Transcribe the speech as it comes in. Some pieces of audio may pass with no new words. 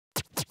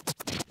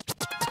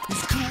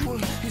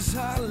He's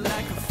hot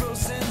like a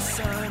frozen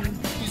sun.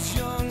 He's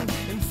young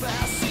and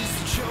fast, he's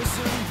the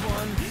chosen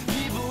one.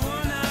 People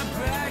are not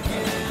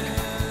bragging.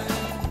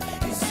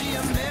 He's the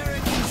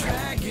American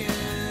dragon.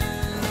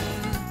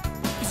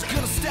 He's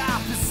gonna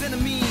stop his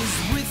enemies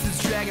with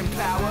his dragon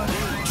power.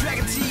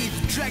 Dragon teeth,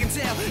 dragon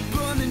tail,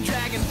 burning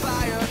dragon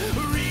fire.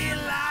 A real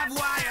live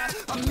wire.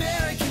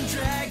 American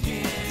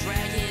dragon.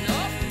 Dragon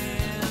up.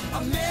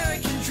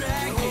 American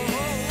dragon.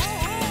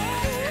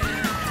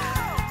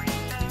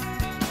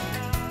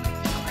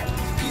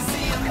 He's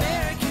the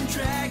American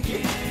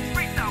dragon.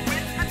 Right now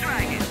with the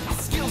dragon. His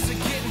skills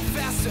are getting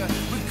faster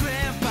with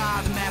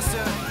Grandpa the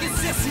Master.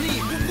 It's destiny.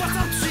 What's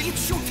up, G?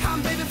 It's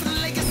showtime, baby, for the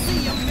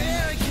legacy.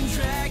 American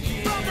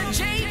dragon. From the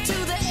J to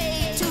the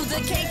A to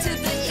the K to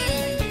the